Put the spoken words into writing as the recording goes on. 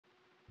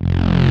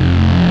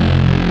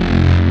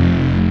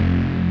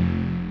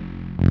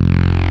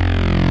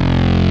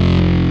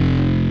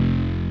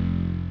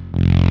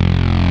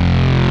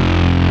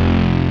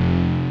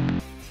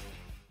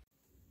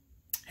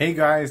Hey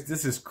guys,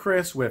 this is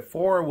Chris with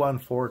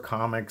 414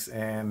 Comics,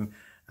 and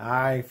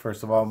I,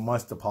 first of all,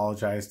 must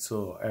apologize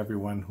to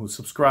everyone who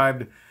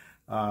subscribed.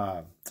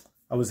 I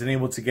wasn't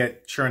able to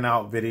churn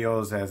out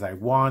videos as I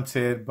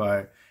wanted,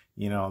 but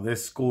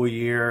this school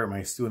year,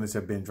 my students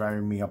have been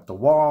driving me up the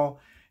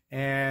wall,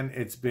 and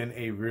it's been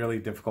a really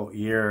difficult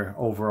year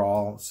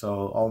overall.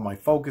 So all my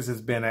focus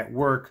has been at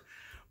work,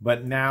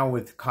 but now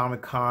with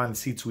Comic Con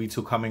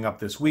C2E2 coming up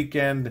this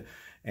weekend,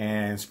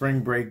 and spring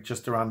break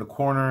just around the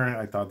corner,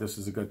 I thought this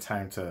was a good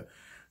time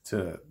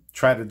to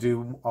try to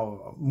do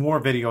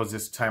more videos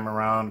this time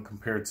around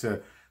compared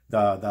to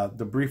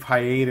the brief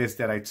hiatus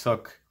that I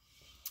took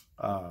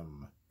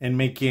in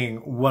making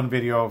one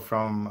video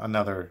from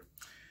another.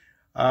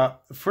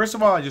 First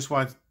of all, I just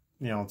want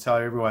to tell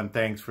everyone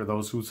thanks for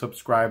those who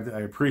subscribed.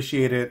 I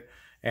appreciate it,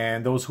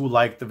 and those who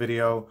liked the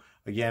video.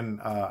 Again,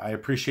 I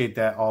appreciate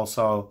that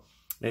also.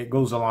 It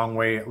goes a long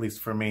way, at least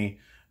for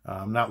me.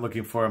 I'm not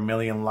looking for 1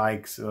 million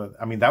likes.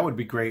 I mean, that would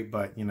be great,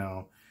 but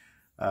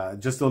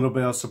just a little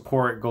bit of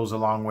support goes a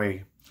long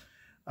way.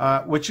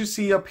 What you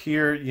see up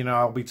here,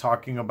 I'll be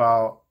talking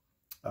about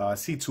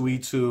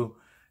C2E2,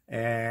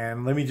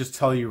 and let me just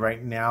tell you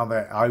right now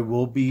that I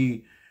will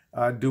be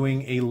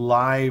doing a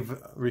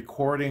live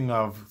recording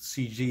of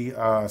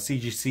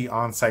CGC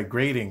on-site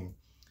grading.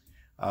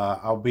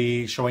 I'll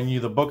be showing you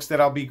the books that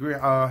I'll be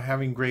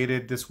having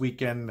graded this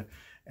weekend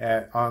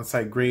at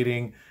on-site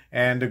grading,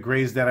 and the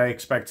grades that I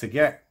expect to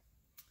get.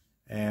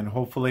 And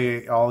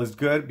hopefully all is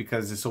good,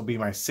 because this will be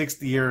my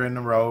 6th year in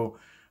a row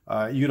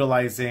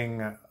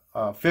utilizing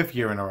 5th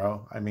year in a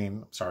row,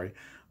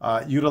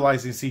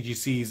 utilizing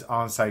CGC's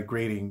on-site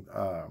grading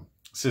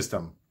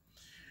system.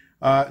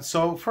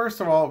 So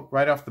first of all,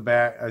 right off the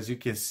bat, as you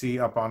can see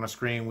up on the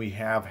screen, we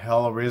have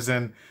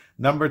Arisen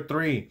number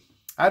 3.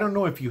 I don't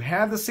know if you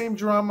had the same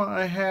drama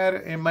I had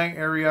in my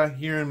area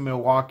here in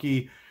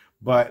Milwaukee,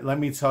 but let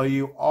me tell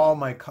you, all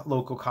my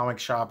local comic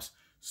shops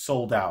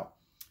sold out.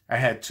 I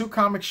had 2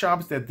 comic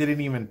shops that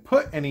didn't even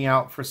put any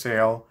out for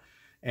sale,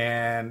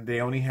 and they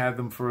only had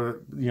them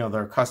for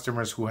their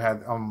customers who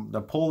had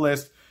the pull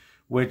list,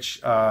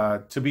 which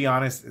to be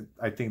honest,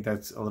 I think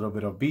that's a little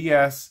bit of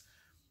BS,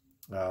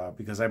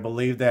 because I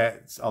believe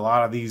that a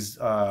lot of these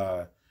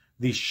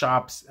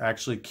shops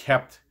actually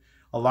kept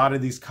a lot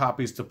of these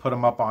copies to put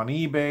them up on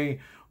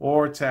eBay,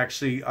 or to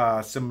actually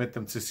submit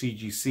them to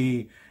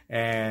CGC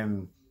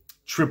and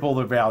triple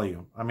the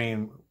value. I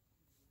mean,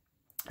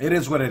 it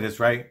is what it is,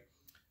 right?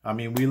 I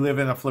mean, we live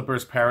in a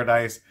flipper's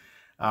paradise.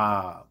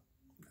 I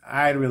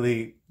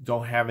really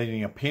don't have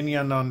any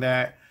opinion on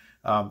that.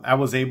 I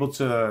was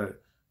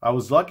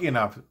lucky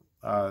enough,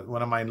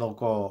 one of my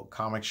local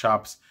comic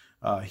shops,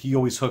 he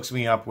always hooks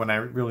me up when I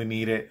really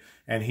need it,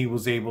 and he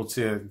was able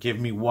to give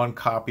me 1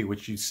 copy,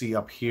 which you see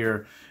up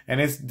here, and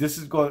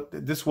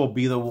this will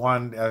be the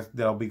one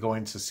that'll be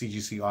going to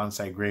CGC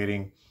on-site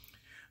grading.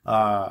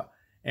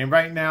 And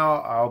right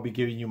now, I'll be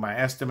giving you my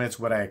estimates,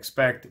 what I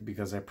expect,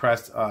 because I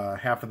pressed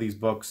half of these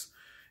books.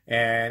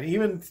 And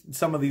even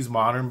some of these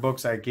modern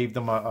books, I gave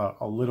them a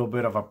little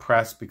bit of a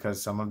press,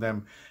 because some of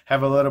them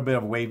have a little bit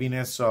of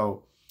waviness.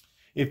 So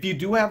if you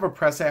do have a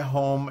press at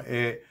home,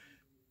 it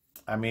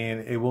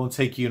won't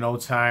take you no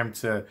time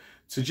to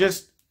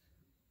just,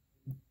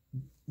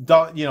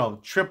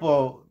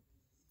 triple,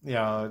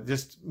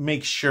 just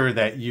make sure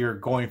that you're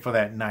going for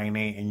that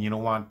 9.8, and you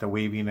don't want the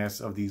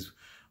waviness of these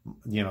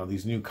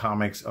these new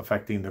comics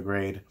affecting the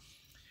grade.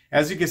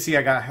 As you can see,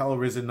 I got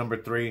Arisen number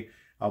 3.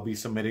 I'll be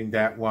submitting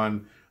that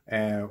one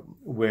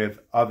with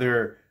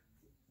other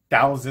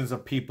thousands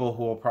of people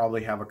who will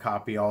probably have a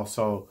copy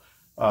also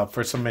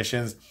for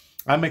submissions.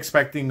 I'm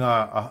expecting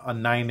a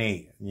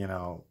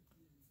 9.8,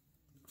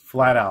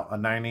 flat out a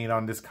 9.8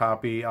 on this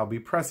copy. I'll be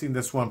pressing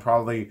this one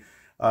probably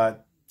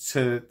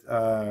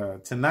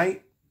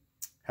tonight,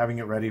 having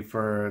it ready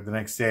for the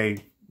next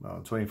day,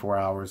 24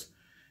 hours.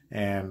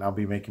 And I'll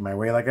be making my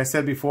way, like I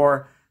said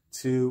before,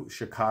 to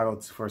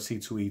Chicago for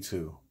C2E2.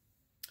 So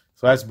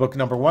that's book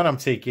number 1 I'm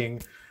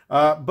taking.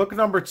 Book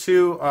number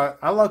 2,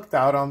 I lucked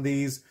out on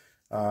these.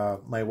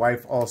 My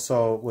wife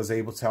also was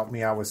able to help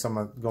me out with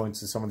going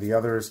to some of the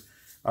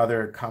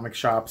other comic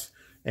shops,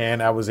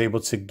 and I was able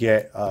to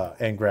get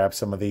and grab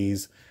some of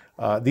these.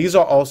 These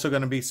are also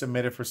going to be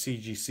submitted for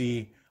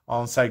CGC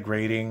on-site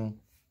grading.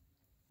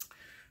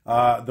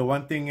 The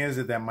one thing is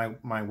that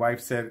my wife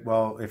said,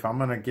 well, if I'm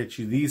going to get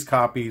you these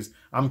copies,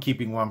 I'm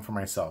keeping one for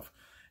myself.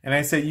 And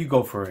I said, you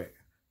go for it.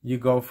 You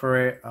go for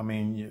it. I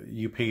mean,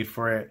 you paid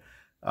for it.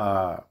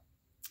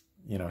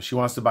 She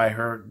wants to buy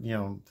her,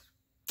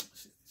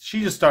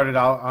 she just started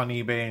out on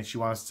eBay, and she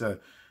wants to,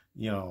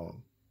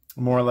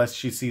 more or less,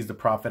 she sees the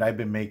profit I've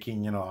been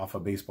making, off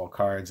of baseball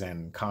cards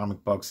and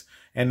comic books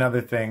and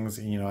other things.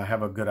 I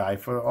have a good eye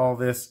for all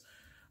this.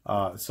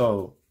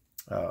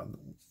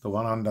 The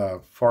one on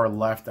the far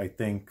left, I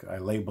think I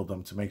labeled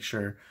them to make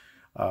sure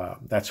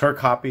that's her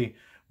copy.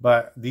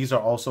 But these are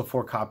also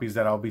 4 copies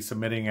that I'll be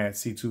submitting at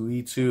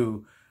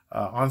C2E2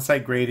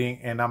 on-site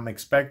grading, and I'm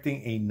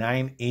expecting a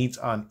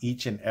 9.8 on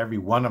each and every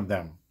one of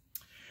them.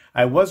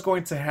 I was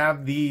going to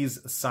have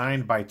these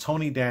signed by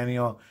Tony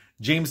Daniel,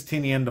 James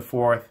Tynion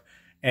IV,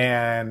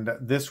 and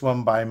this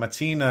one by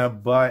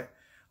Matina. But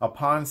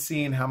upon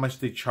seeing how much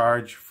they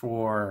charge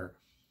for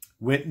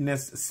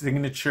witness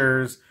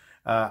signatures,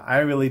 I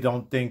really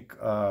don't think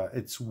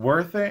it's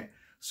worth it.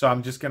 So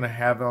I'm just gonna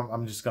have them.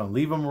 I'm just gonna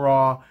leave them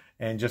raw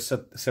and just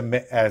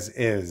submit as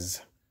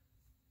is.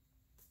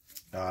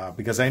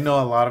 Because I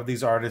know a lot of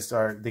these artists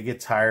they get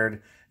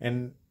tired,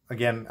 and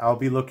again, I'll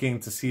be looking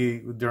to see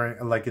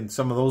during, like, in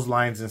some of those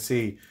lines, and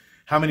see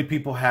how many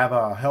people have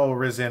a Hell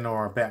Arisen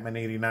or a Batman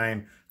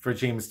 89 for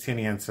James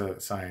Tynion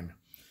to sign.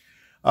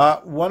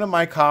 One of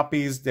my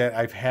copies that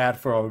I've had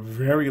for a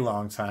very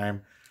long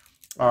time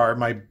are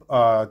my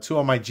two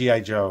of my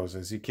G.I. Joes.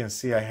 As you can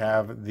see, I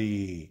have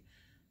the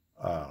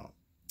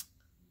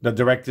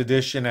direct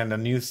edition and the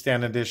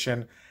newsstand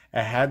edition.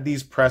 I had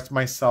these pressed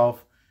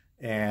myself.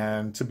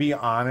 And to be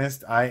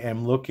honest, I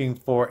am looking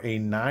for a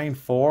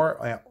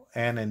 9.4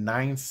 and a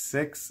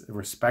 9.6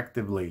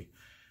 respectively.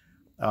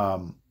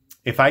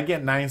 If I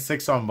get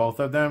 9.6 on both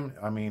of them,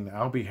 I mean,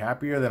 I'll be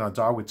happier than a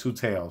dog with two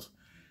tails.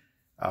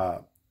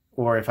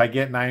 Or if I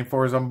get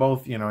 9.4s on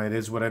both, you know, it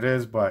is what it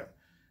is. But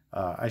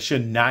I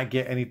should not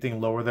get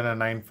anything lower than a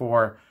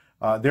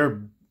 9.4.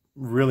 They're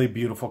really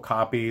beautiful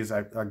copies.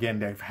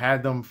 Again, I've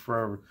had them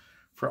for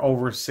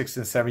over 6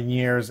 and 7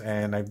 years.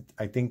 And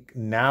I think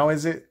now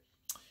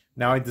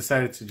I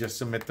decided to just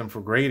submit them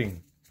for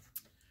grading.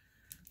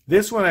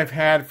 This one I've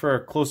had for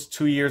close to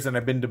 2 years, and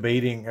I've been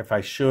debating if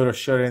I should or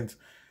shouldn't.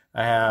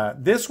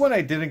 This one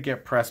I didn't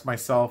get pressed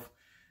myself.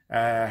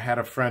 I had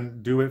a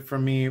friend do it for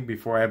me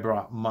before I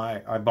bought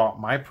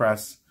my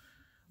press.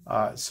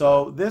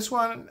 So this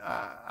one,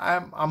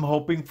 I'm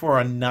hoping for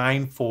a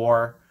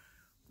 9.4.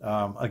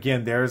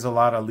 Again, there's a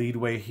lot of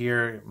leadway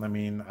here. I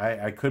mean,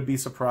 I could be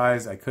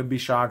surprised, I could be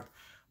shocked,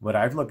 but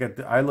I looked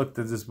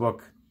at this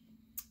book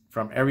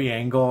from every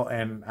angle,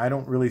 and I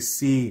don't really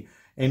see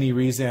any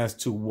reason as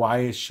to why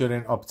it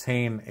shouldn't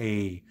obtain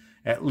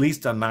at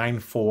least a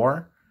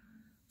 9.4.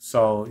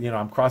 So, you know,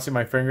 I'm crossing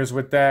my fingers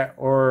with that,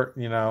 or,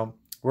 you know,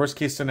 worst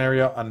case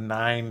scenario, a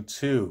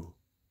 9.2.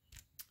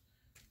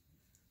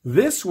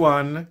 This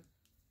one,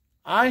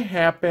 I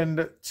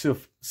happened to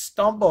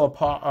stumble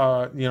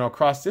upon, you know,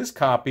 across this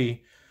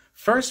copy,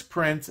 first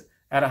print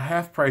at a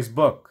half-price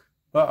book,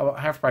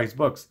 half-price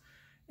books.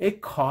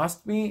 It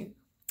cost me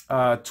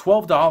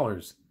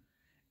 $12.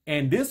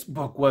 And this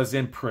book was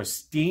in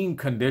pristine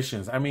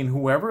conditions. I mean,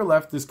 whoever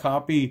left this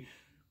copy,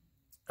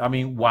 I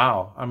mean,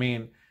 wow. I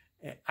mean,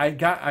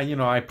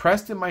 I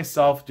pressed it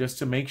myself just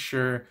to make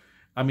sure.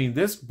 I mean,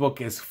 this book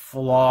is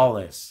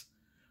flawless.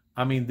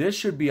 I mean, this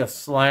should be a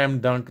slam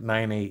dunk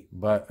 9.8.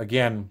 But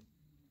again,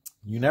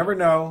 you never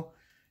know.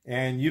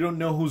 And you don't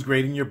know who's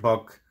grading your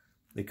book.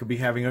 They could be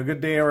having a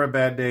good day or a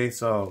bad day.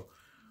 So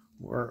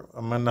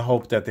I'm going to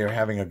hope that they're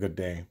having a good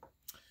day.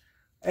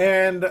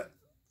 And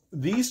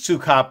these two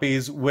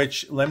copies,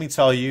 which, let me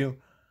tell you,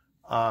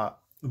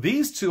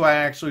 these two I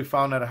actually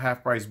found at a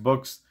half-price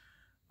books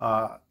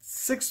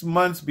 6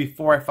 months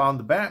before I found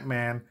the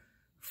Batman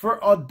for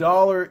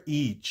 $1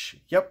 each.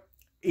 Yep,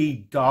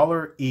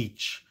 $1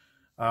 each.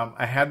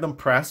 I had them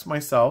pressed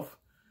myself,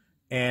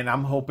 and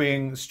I'm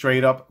hoping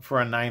straight up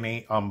for a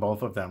 9.8 on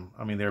both of them.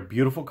 I mean, they're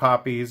beautiful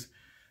copies,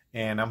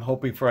 and I'm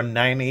hoping for a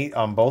 9.8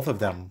 on both of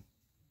them.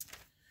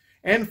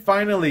 And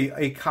finally,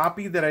 a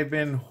copy that I've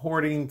been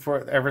hoarding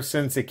for ever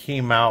since it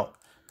came out,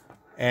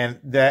 and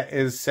that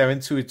is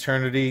C2E2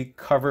 Eternity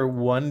Cover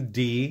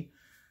 1D,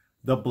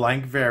 the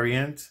blank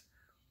variant.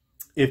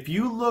 If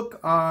you look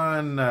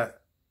on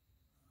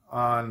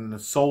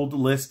sold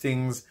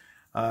listings,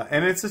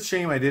 and it's a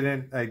shame I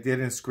didn't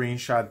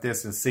screenshot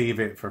this and save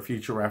it for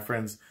future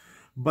reference,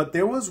 but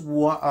there was a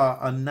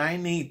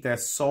 9.8 that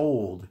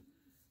sold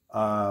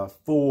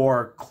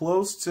for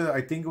close to,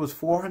 I think it was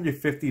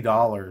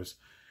 $450.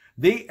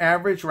 They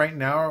average right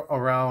now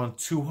around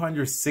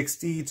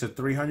 $260 to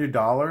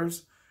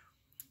 $300,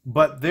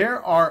 but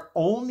there are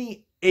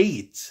only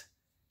eight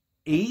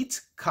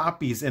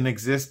copies in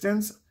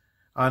existence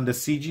on the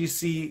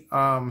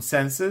CGC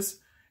census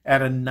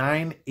at a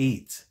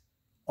 9.8.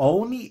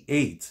 Only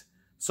 8.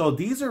 So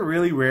these are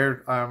really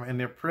rare, and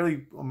they're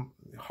pretty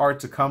hard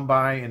to come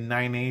by in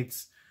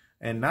 9.8s,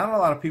 and not a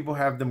lot of people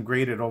have them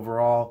graded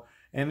overall.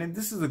 And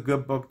this is a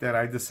good book that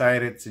I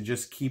decided to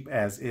just keep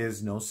as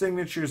is. No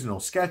signatures, no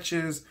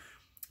sketches.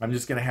 I'm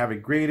just going to have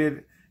it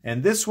graded.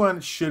 And this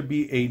one should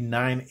be a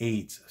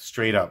 9.8,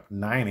 straight up,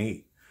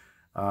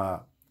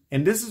 9.8.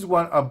 And this is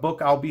a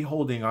book I'll be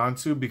holding on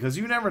to, because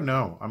you never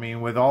know. I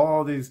mean, with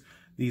all these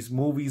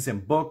movies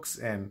and books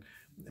and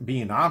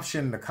being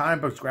optioned, the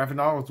comic books, graphic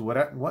novels,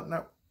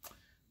 whatnot.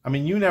 I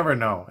mean, you never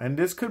know. And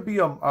this could be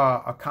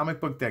a comic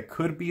book that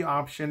could be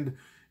optioned,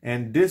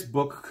 and this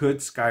book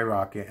could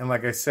skyrocket. And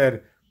like I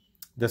said,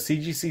 the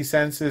CGC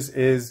census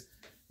is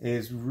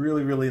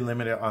really, really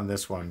limited on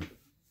this one.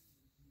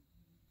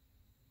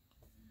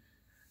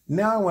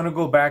 Now I want to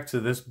go back to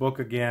this book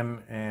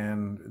again,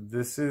 and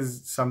this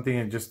is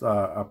something, just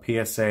a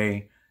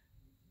PSA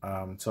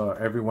to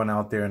everyone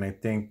out there, and I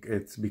think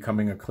it's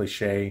becoming a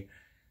cliche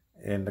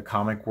in the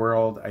comic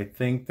world. I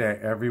think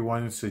that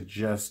everyone should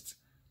just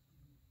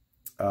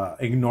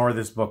ignore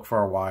this book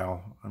for a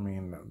while. I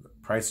mean,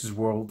 prices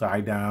will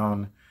die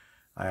down.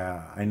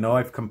 I know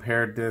I've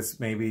compared this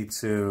maybe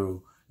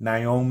to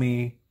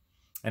Naomi,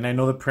 and I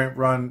know the print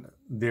run,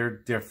 they're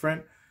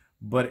different,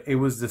 but it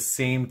was the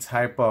same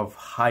type of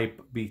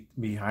hype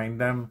behind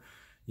them.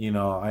 You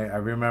know, I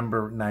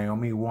remember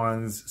Naomi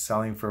ones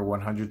selling for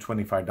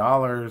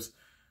 $125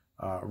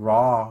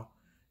 raw,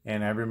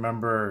 and I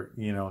remember,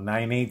 you know,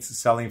 9/8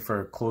 selling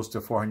for close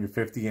to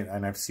 $450,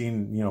 and I've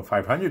seen, you know,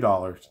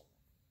 $500.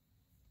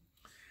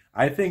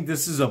 I think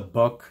this is a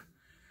book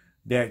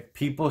that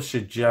people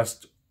should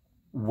just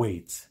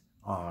wait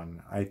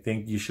on. I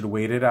think you should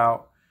wait it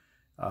out.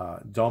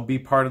 Don't be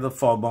part of the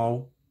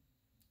FOMO,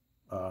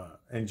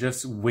 and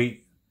just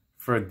wait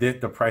for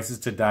the prices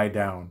to die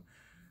down.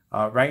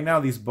 Right now,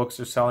 these books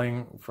are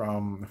selling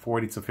from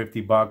 40 to 50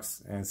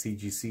 bucks, and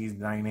CGC's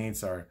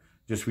 9/8 are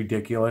just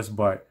ridiculous.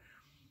 But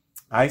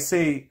I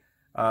say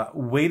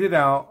wait it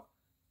out.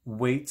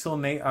 Wait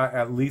till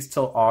at least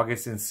till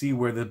August and see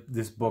where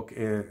this book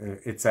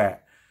it's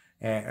at,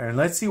 and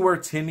let's see where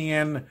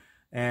Tinian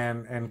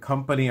and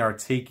company are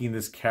taking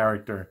this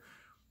character,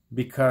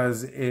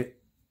 because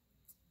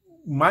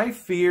my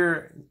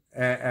fear,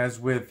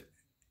 as with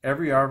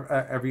everyone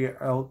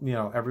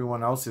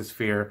else's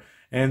fear,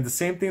 and the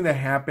same thing that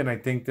happened. I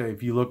think that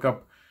if you look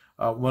up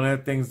one of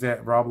the things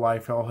that Rob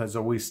Liefeld has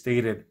always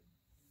stated,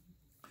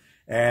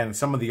 and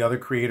some of the other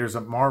creators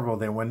of Marvel,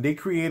 that when they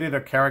created a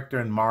character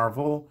in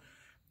Marvel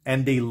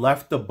and they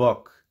left the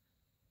book,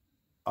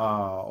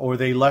 or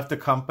they left the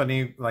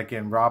company, like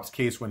in Rob's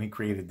case when he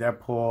created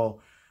Deadpool,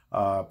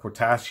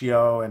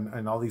 Portatio,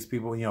 and all these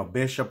people, you know,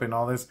 Bishop and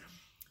all this,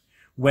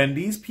 when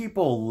these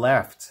people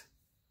left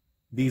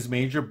these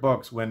major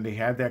books, when they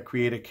had that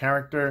created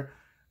character,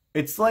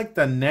 it's like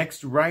the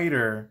next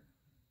writer,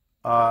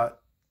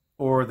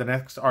 or the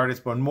next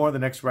artist, but more the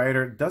next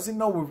writer, doesn't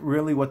know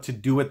really what to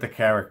do with the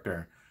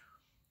character.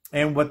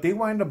 And what they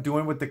wind up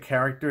doing with the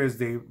character is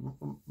they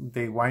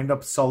wind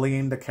up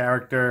sullying the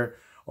character,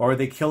 or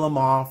they kill him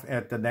off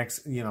at the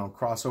next, you know,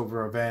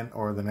 crossover event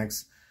or the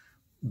next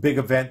big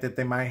event that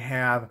they might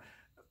have,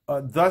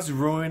 thus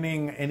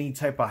ruining any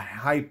type of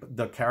hype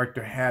the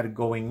character had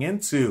going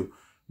into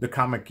the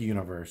comic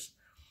universe.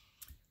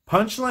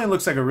 Punchline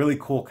looks like a really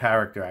cool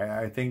character.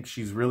 I think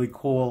she's really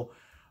cool.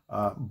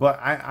 But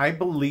I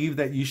believe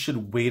that you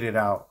should wait it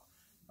out.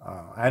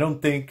 I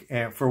don't think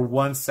for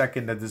 1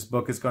 second that this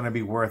book is going to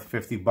be worth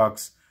 50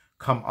 bucks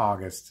come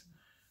August.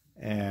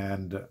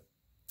 And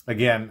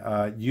again,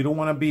 you don't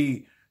want to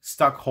be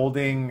stuck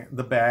holding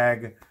the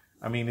bag.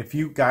 I mean, if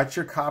you got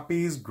your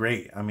copies,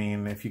 great. I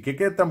mean, if you could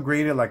get them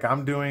graded like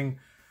I'm doing,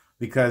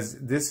 because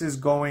this is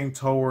going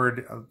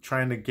toward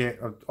trying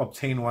to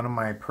obtain one of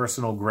my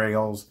personal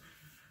grails,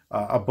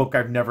 a book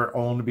I've never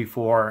owned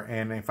before.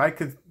 And if I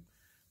could,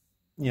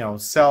 you know,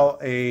 sell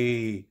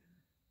grade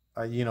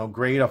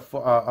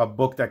a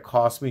book that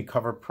cost me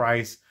cover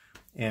price,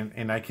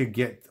 and I could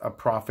get a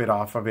profit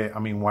off of it, I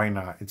mean, why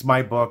not? It's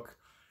my book.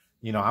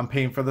 You know, I'm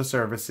paying for the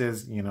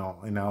services, you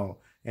know,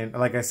 and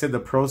like I said, the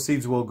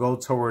proceeds will go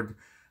toward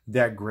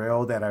that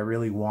grail that I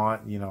really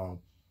want, you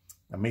know,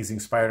 Amazing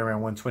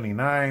Spider-Man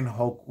 129,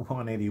 Hulk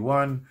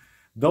 181.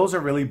 Those are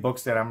really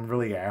books that I'm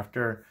really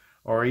after,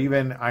 or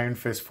even Iron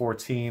Fist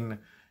 14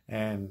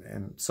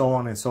 and so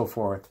on and so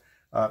forth.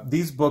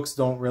 These books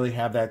don't really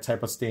have that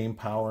type of staying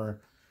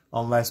power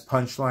unless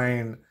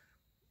Punchline,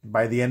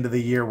 by the end of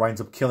the year,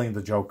 winds up killing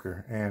the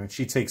Joker and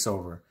she takes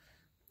over,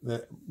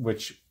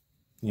 which,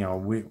 you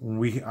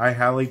know, I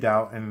highly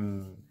doubt,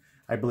 and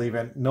I believe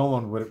that no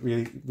one would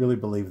really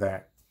believe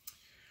that.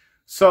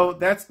 So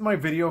that's my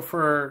video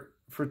for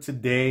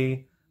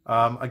today.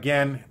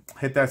 Again,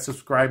 hit that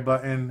subscribe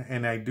button,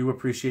 and I do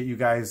appreciate you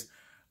guys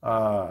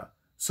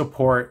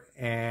support.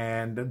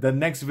 And the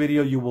next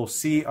video you will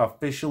see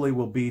officially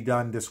will be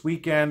done this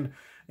weekend,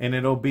 and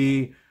it'll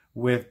be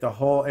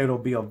it'll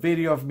be a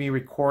video of me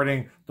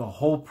recording the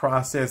whole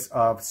process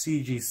of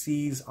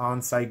CGC's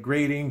on-site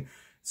grading.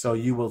 So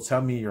you will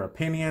tell me your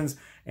opinions,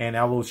 and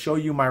I will show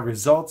you my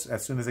results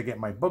as soon as I get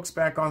my books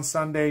back on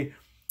Sunday,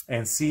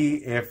 and see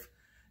if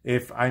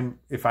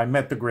I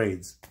met the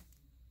grades.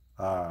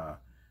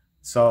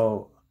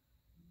 So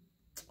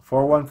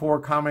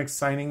 414 Comics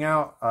signing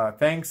out.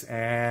 Thanks,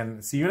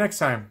 and see you next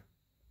time.